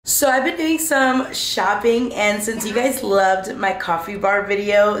So I've been doing some shopping, and since you guys loved my coffee bar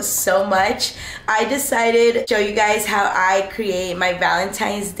video so much, I decided to show you guys how I create my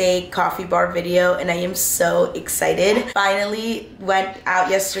Valentine's Day coffee bar video, and I am so excited. Finally went out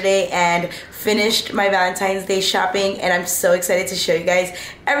yesterday and finished my Valentine's Day shopping, and I'm so excited to show you guys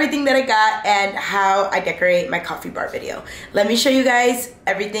everything that I got and how I decorate my coffee bar video. Let me show you guys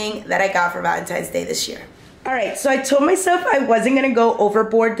everything that I got for Valentine's Day this year. Alright, so I told myself I wasn't going to go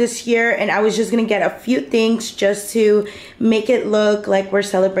overboard this year, and I was just going to get a few things just to make it look like we're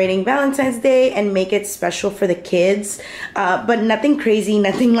celebrating Valentine's Day and make it special for the kids. But nothing crazy,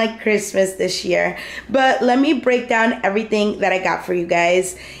 nothing like Christmas this year. But let me break down everything that I got for you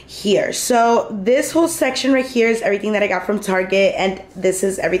guys here. So this whole section right here is everything that I got from Target, and this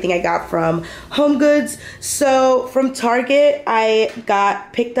is everything I got from Homegoods. So from Target, I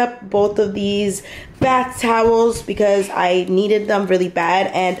picked up both of these bath towels because I needed them really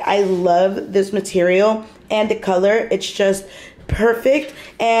bad, and I love this material and the color. It's just perfect,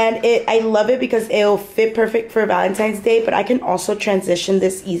 and I love it because it'll fit perfect for Valentine's Day, but I can also transition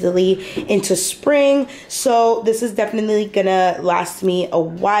this easily into spring, so this is definitely gonna last me a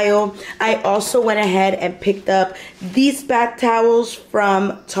while. I also went ahead and picked up these bath towels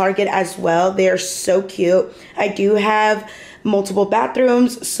from Target as well. They're so cute. I do have multiple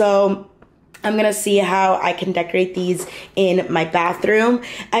bathrooms, so I'm gonna see how I can decorate these in my bathroom.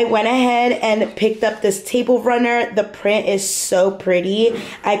 I went ahead and picked up this table runner. The print is so pretty.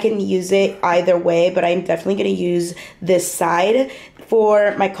 I can use it either way, but I'm definitely gonna use this side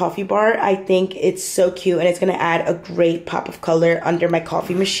for my coffee bar. I think it's so cute, and it's gonna add a great pop of color under my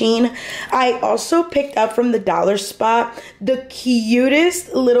coffee machine. I also picked up from the dollar spot the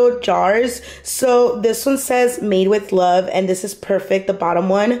cutest little jars. So this one says made with love, and this is perfect, the bottom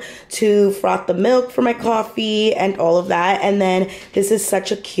one, to froth the milk for my coffee and all of that. And then this is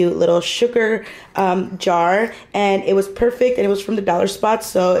such a cute little sugar jar, and it was perfect, and it was from the dollar spot,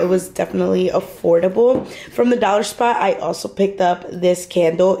 so it was definitely affordable. From the dollar spot, I also picked up this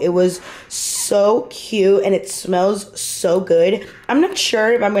candle. It was so cute, and it smells so good. I'm not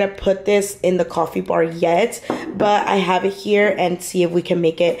sure if I'm gonna put this in the coffee bar yet, but I have it here and see if we can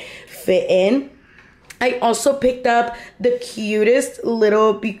make it fit in. I also picked up the cutest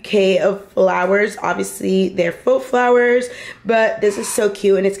little bouquet of flowers. Obviously, they're faux flowers, but this is so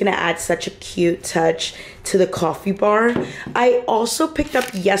cute, and it's gonna add such a cute touch to the coffee bar. I also picked up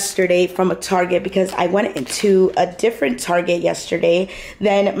yesterday from a Target because I went into a different Target yesterday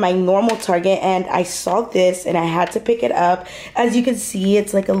than my normal Target, and I saw this and I had to pick it up. As you can see,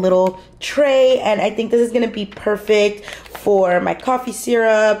 it's like a little tray, and I think this is gonna be perfect for my coffee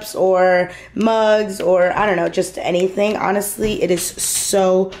syrups or mugs, or I don't know, just anything. Honestly, it is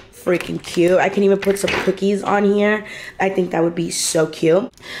so freaking cute. I can even put some cookies on here. I think that would be so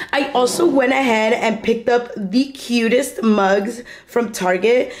cute. I also went ahead and picked up the cutest mugs from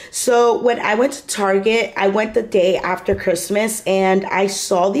Target. So when I went to Target, I went the day after Christmas, and I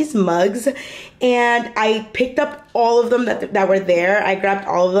saw these mugs, and I picked up all of them that were there. I grabbed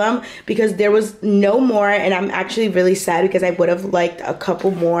all of them because there was no more, and I'm actually really sad because I would have liked a couple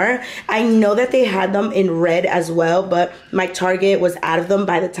more. I know that they had them in red as well, but my Target was out of them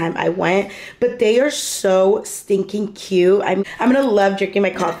by the time I went. But they are so stinking cute. I'm gonna love drinking my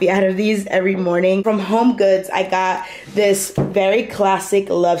coffee out of these every morning. From Homegoods, I got this very classic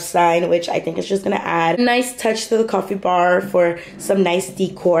love sign, which I think is just gonna add a nice touch to the coffee bar for some nice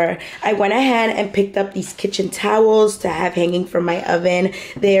decor. I went ahead and picked up these kitchen towels to have hanging from my oven.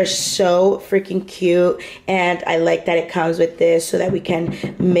 They are so freaking cute, and I like that it comes with this so that we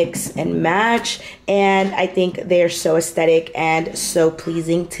can mix and match, and I think they are so aesthetic and so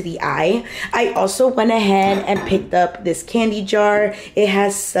pleasing to the eye. I also went ahead and picked up this candy jar. It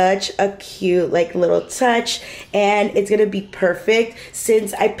has such a cute like little touch, and it's gonna be perfect.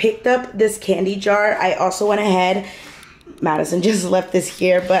 Since I picked up this candy jar, I also went ahead, Madison just left this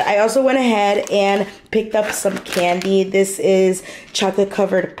here, but I also went ahead and picked up some candy. This is chocolate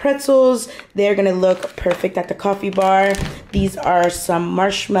covered pretzels. They're gonna look perfect at the coffee bar. These are some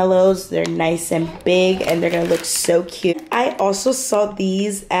marshmallows. They're nice and big, and they're gonna look so cute. I also saw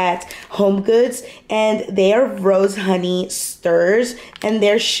these at Homegoods, and they are rose honey stirs, and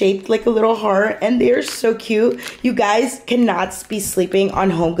they're shaped like a little heart, and they're so cute. You guys cannot be sleeping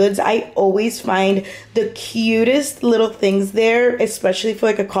on Homegoods. I always find the cutest little things there, especially for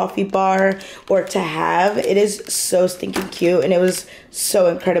like a coffee bar or to have. It is so stinking cute, and it was so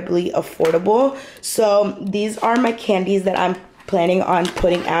incredibly affordable. So these are my candies that I'm planning on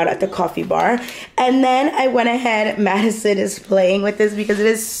putting out at the coffee bar. And then I went ahead, Madison is playing with this because it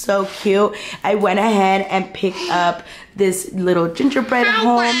is so cute. I went ahead and picked up this little gingerbread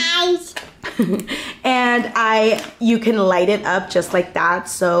home. And you can light it up just like that,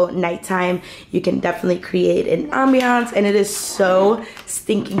 so nighttime you can definitely create an ambiance, and it is so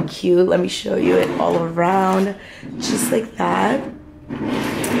stinking cute. Let me show you it all around, just like that.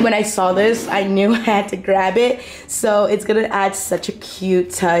 When I saw this, I knew I had to grab it, so it's gonna add such a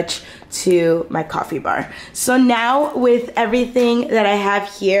cute touch to my coffee bar. So now with everything that I have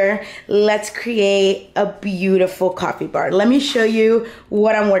here, let's create a beautiful coffee bar. Let me show you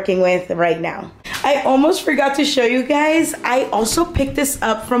what I'm working with right now. I almost forgot to show you guys, I also picked this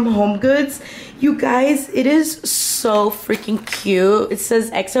up from Homegoods. You guys, it is so freaking cute. It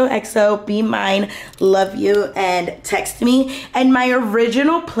says XOXO, be mine, love you, and text me. And my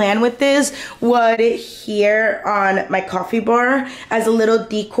original plan with this was here on my coffee bar as a little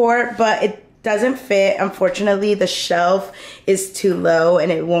decor, but it doesn't fit. Unfortunately, the shelf is too low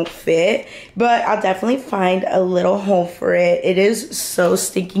and it won't fit, but I'll definitely find a little home for it. It is so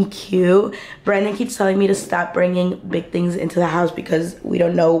stinking cute. Brandon keeps telling me to stop bringing big things into the house because we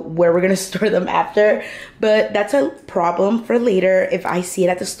don't know where we're gonna store them after, but that's a problem for later. If I see it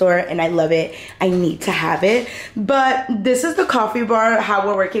at the store and I love it, I need to have it. But this is the coffee bar, how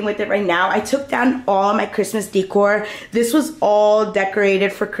we're working with it right now. I took down all my Christmas decor. This was all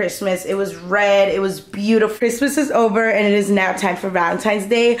decorated for Christmas. It was red, it was beautiful. Christmas is over and it is now time for Valentine's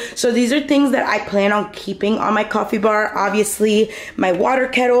Day. So these are things that I plan on keeping on my coffee bar. Obviously, my water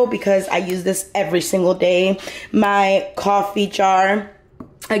kettle, because I use this every single day. My coffee jar.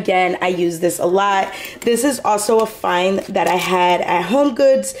 Again, I use this a lot. This is also a find that I had at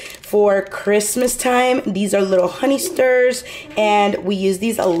Homegoods for Christmas time. These are little honey stirs, and we use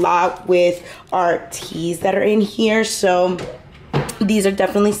these a lot with our teas that are in here. So these are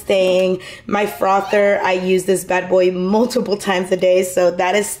definitely staying. My frother, I use this bad boy multiple times a day, so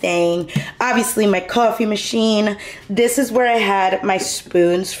that is staying. Obviously, my coffee machine. This is where I had my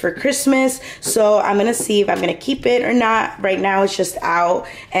spoons for Christmas, so I'm gonna see if I'm gonna keep it or not. Right now, it's just out,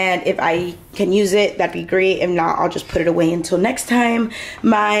 and if I can use it, that'd be great. If not, I'll just put it away until next time.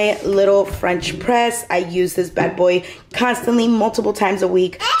 My little French press, I use this bad boy constantly, multiple times a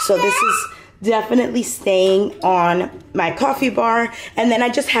week, so this is definitely staying on my coffee bar. And then I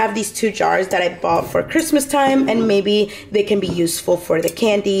just have these two jars that I bought for Christmas time, and maybe they can be useful for the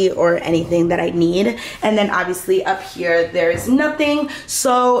candy or anything that I need. And then obviously up here there is nothing,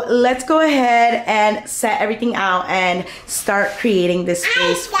 so let's go ahead and set everything out and start creating this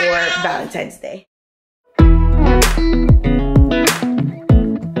space for Valentine's Day.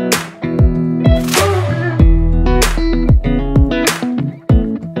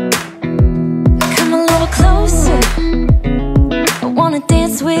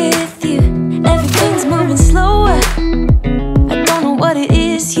 With you, everything's moving slower. I don't know what it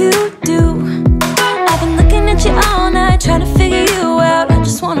is you do. I've been looking at you all night, trying to figure you out. I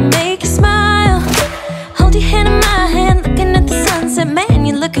just wanna make you smile. Hold your hand in my hand, looking at the sunset. Man,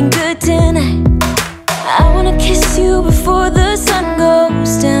 you're looking good tonight. I wanna kiss you before the sun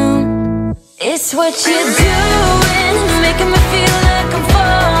goes down. It's what you're doing, making me feel like I'm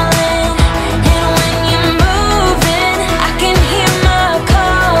falling. And when you're moving, I can hear my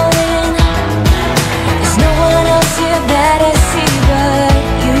calling. There's no one else here that I see but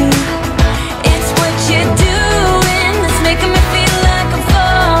you. It's what you're doing that's making me feel like I'm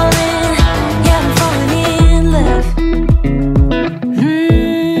falling. Yeah, I'm falling in love.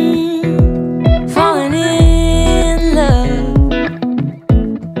 Falling in love.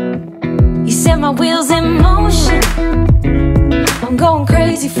 You set my wheels in motion. I'm going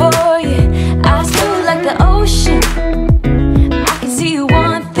crazy for you. Eyes blue like the ocean. I can see you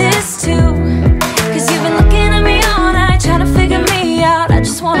want this too. Cause you've been looking at me all night, trying to figure me out. I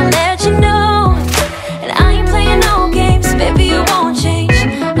just wanna let you know. And I ain't playing no games, baby, you won't change.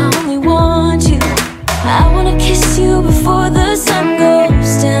 I only want you. I wanna kiss you before the sun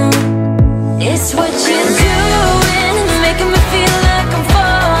goes down. It's what you're doing, making me feel like I'm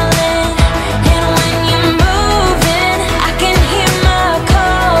falling. And when you're moving, I can hear my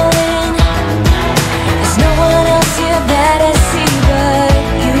calling. There's no one else here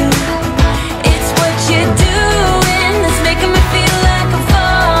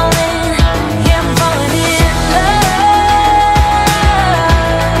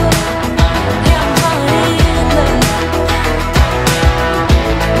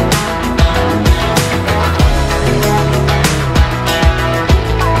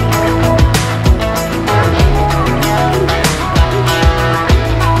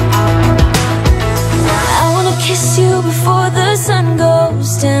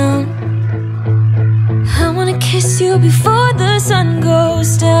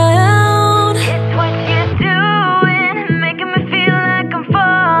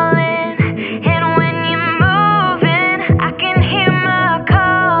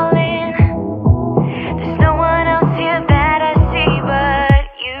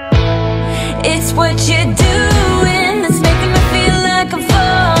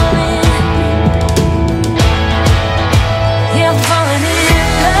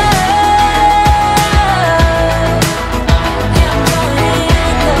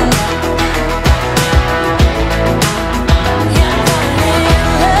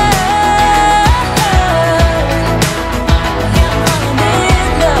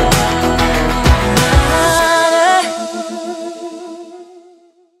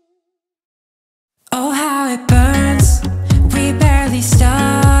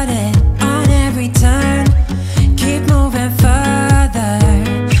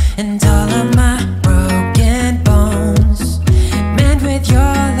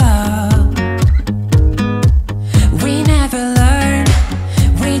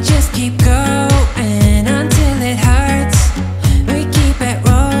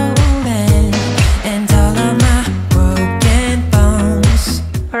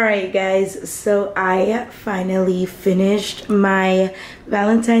finally finished my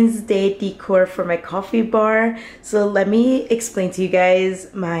Valentine's Day decor for my coffee bar. So let me explain to you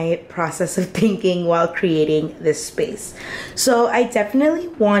guys my process of thinking while creating this space. So I definitely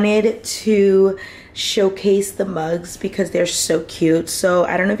wanted to showcase the mugs because they're so cute. So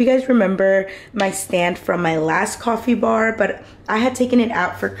I don't know if you guys remember my stand from my last coffee bar, but I had taken it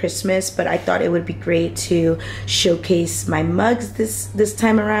out for Christmas, but I thought it would be great to showcase my mugs this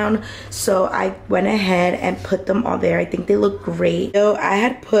time around. So I went ahead and put them all there. I think they look great. So I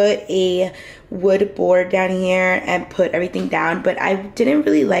had put a wood board down here and put everything down, but I didn't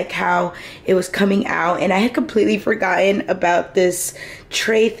really like how it was coming out, and I had completely forgotten about this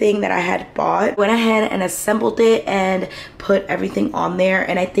tray thing that I had bought. Went ahead and assembled it and put everything on there,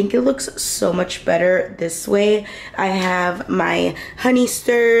 and I think it looks so much better this way. I have my honey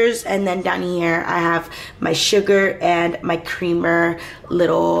stirs, and then down here I have my sugar and my creamer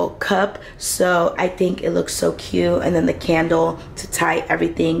little cup. So I think it looks so cute, and then the candle to tie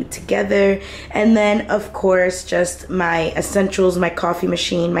everything together. And then of course just my essentials, my coffee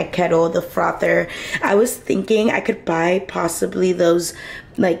machine, my kettle, the frother. I was thinking I could buy possibly those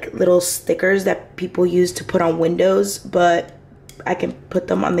like little stickers that people use to put on windows, but I can put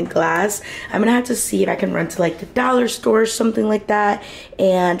them on the glass. I'm gonna have to see if I can run to like the dollar store or something like that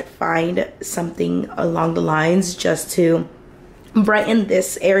and find something along the lines just to brighten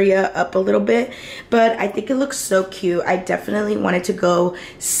this area up a little bit. But I think it looks so cute. I definitely wanted to go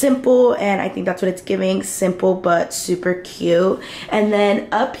simple, and I think that's what it's giving, simple but super cute. And then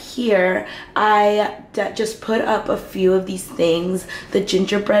up here I just put up a few of these things, the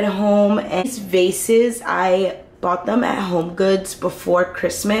gingerbread home and these vases. I bought them at Homegoods before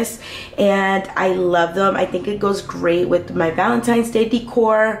Christmas and I love them. I think it goes great with my Valentine's Day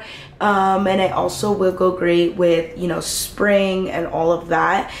decor, and it also will go great with, you know, spring and all of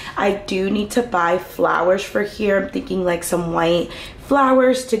that. I do need to buy flowers for here. I'm thinking like some white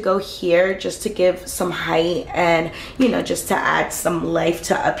flowers to go here just to give some height and, you know, just to add some life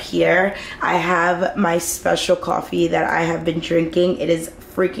to up here. I have my special coffee that I have been drinking. It is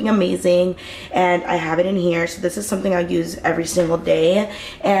freaking amazing, and I have it in here. So this is something I use every single day,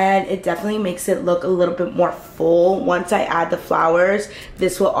 and it definitely makes it look a little bit more full. Once I add the flowers,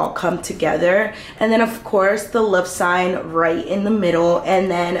 this will all come together. And then of course the love sign right in the middle, and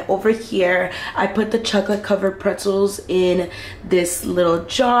then over here I put the chocolate covered pretzels in this little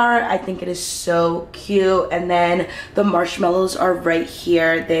jar. I think it is so cute. And then the marshmallows are right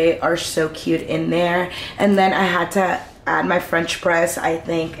here. They are so cute in there. And then I had to add my French press. I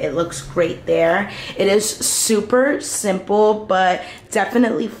think it looks great there. It is super simple but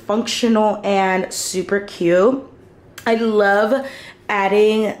definitely functional and super cute. I love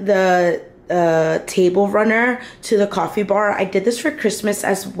adding the table runner to the coffee bar. I did this for Christmas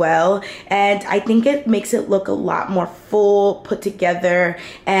as well, and I think it makes it look a lot more full, put together,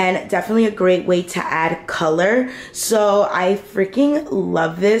 and definitely a great way to add color. So I freaking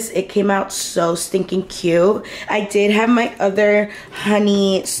love this. It came out so stinking cute. I did have my other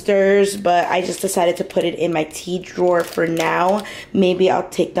honey stirs, but I just decided to put it in my tea drawer for now. Maybe I'll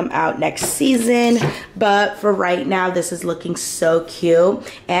take them out next season, but for right now this is looking so cute,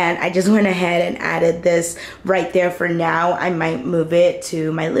 and I just went ahead and added this right there for now. I might move it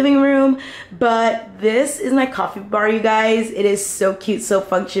to my living room, but this is my coffee bar, you guys. It is so cute, so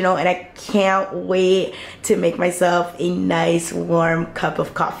functional, and I can't wait to make myself a nice warm cup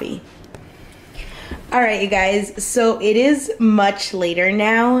of coffee. Alright you guys, so it is much later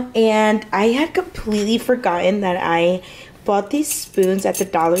now, and I had completely forgotten that I bought these spoons at the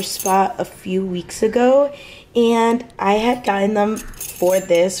dollar spot a few weeks ago, and I had gotten them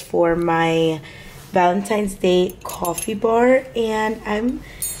for my Valentine's Day coffee bar, and I'm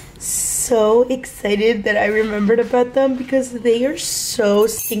so excited that I remembered about them because they are so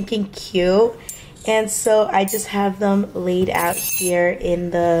stinking cute. And so I just have them laid out here in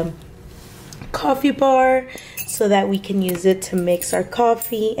the coffee bar so that we can use it to mix our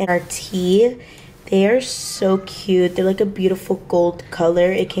coffee and our tea. They are so cute. They're like a beautiful gold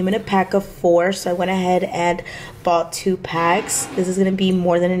color. It came in a pack of 4, so I went ahead and bought 2 packs. This is gonna be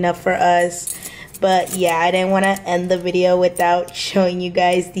more than enough for us. But yeah, I didn't want to end the video without showing you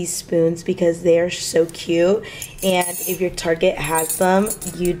guys these spoons because they are so cute. And if your Target has them,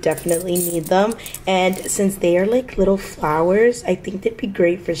 you definitely need them. And since they are like little flowers, I think they'd be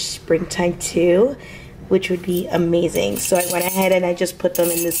great for springtime too, which would be amazing. So I went ahead and I just put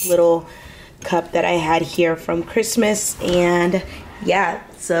them in this little cup that I had here from Christmas, and yeah,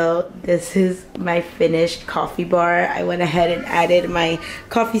 so this is my finished coffee bar. I went ahead and added my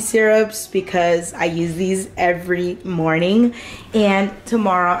coffee syrups because I use these every morning, and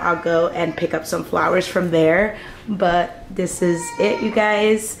tomorrow I'll go and pick up some flowers from there. But this is it, you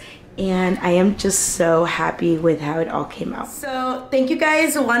guys, and I am just so happy with how it all came out. So thank you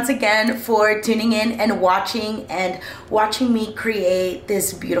guys once again for tuning in and watching me create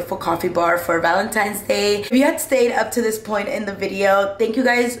this beautiful coffee bar for Valentine's Day. If you had stayed up to this point in the video, thank you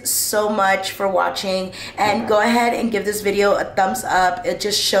guys so much for watching, and go ahead and give this video a thumbs up. It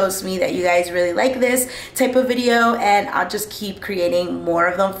just shows me that you guys really like this type of video, and I'll just keep creating more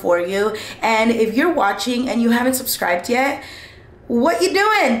of them for you. And if you're watching and you haven't subscribed yet, what you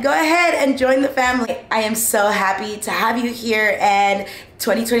doing? Go ahead and join the family. I am so happy to have you here, and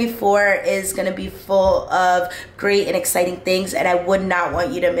 2024 is gonna be full of great and exciting things, and I would not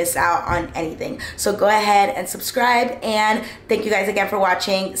want you to miss out on anything. So go ahead and subscribe, and thank you guys again for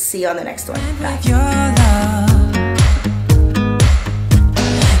watching. See you on the next one. Bye.